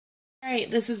Alright,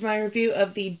 this is my review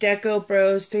of the Deco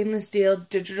Bro stainless steel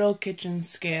digital kitchen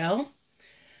scale.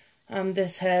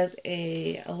 This has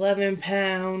a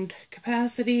 11-pound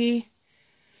capacity.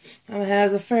 It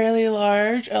has a fairly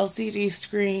large LCD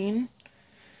screen.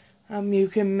 You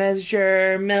can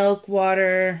measure milk,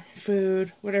 water,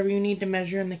 food, whatever you need to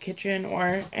measure in the kitchen,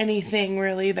 or anything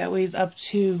really that weighs up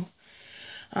to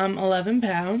 11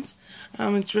 pounds.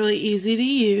 It's really easy to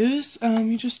use.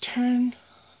 You just turn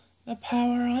the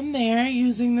power on there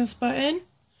using this button,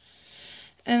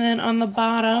 and then on the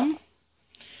bottom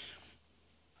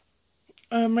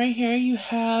right here you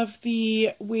have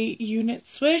the weight unit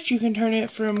switch. You can turn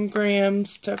it from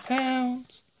grams to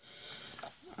pounds,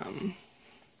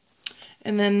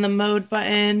 and then the mode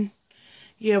button,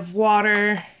 you have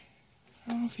water. I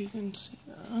don't know if you can see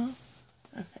that.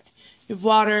 Okay, you have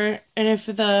water, and if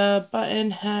the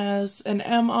button has an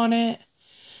M on it,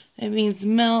 it means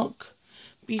milk.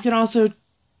 You can also,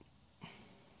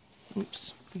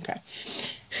 oops, okay.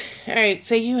 Alright,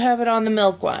 so you have it on the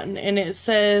milk one, and it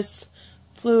says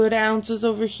fluid ounces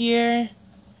over here.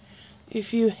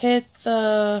 If you hit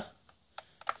the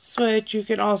switch, you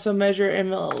can also measure in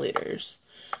milliliters,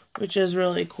 which is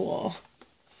really cool.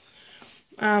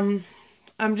 I'm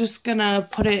just gonna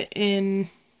put it in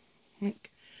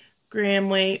like gram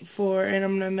weight and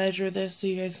I'm gonna measure this so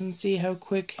you guys can see how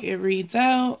quick it reads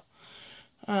out.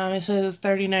 It says it's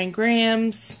 39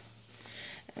 grams.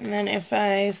 And then if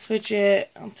I switch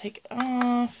it, I'll take it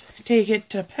off, take it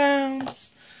to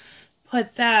pounds,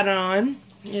 put that on.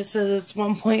 It says it's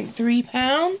 1.3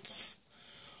 pounds.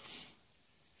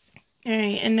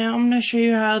 Alright, and now I'm going to show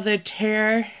you how the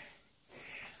tare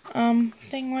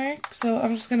thing works. So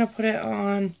I'm just going to put it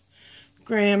on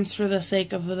grams for the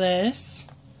sake of this.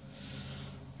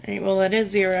 Alright, well it is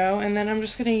 0. And then I'm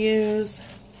just going to use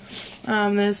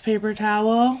this paper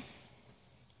towel.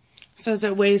 It says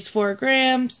it weighs 4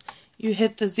 grams. You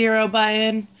hit the 0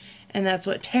 button, and that's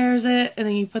what tares it. And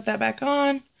then you put that back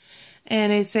on,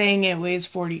 and it's saying it weighs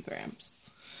 40 grams.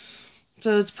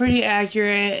 So it's pretty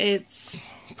accurate. It's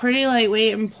pretty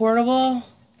lightweight and portable.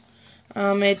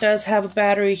 It does have a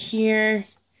battery here.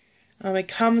 It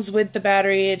comes with the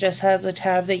battery. It just has a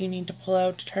tab that you need to pull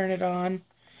out to turn it on.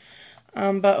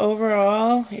 But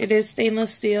overall, it is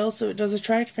stainless steel, so it does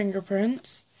attract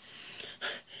fingerprints.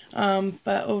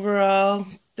 But overall,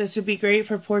 this would be great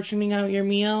for portioning out your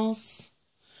meals,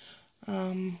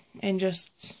 and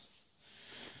just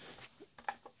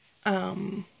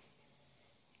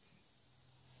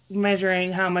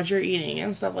measuring how much you're eating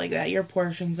and stuff like that, your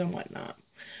portions and whatnot.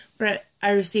 But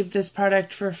I received this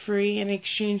product for free in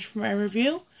exchange for my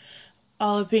review.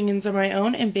 All opinions are my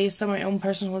own and based on my own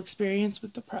personal experience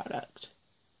with the product.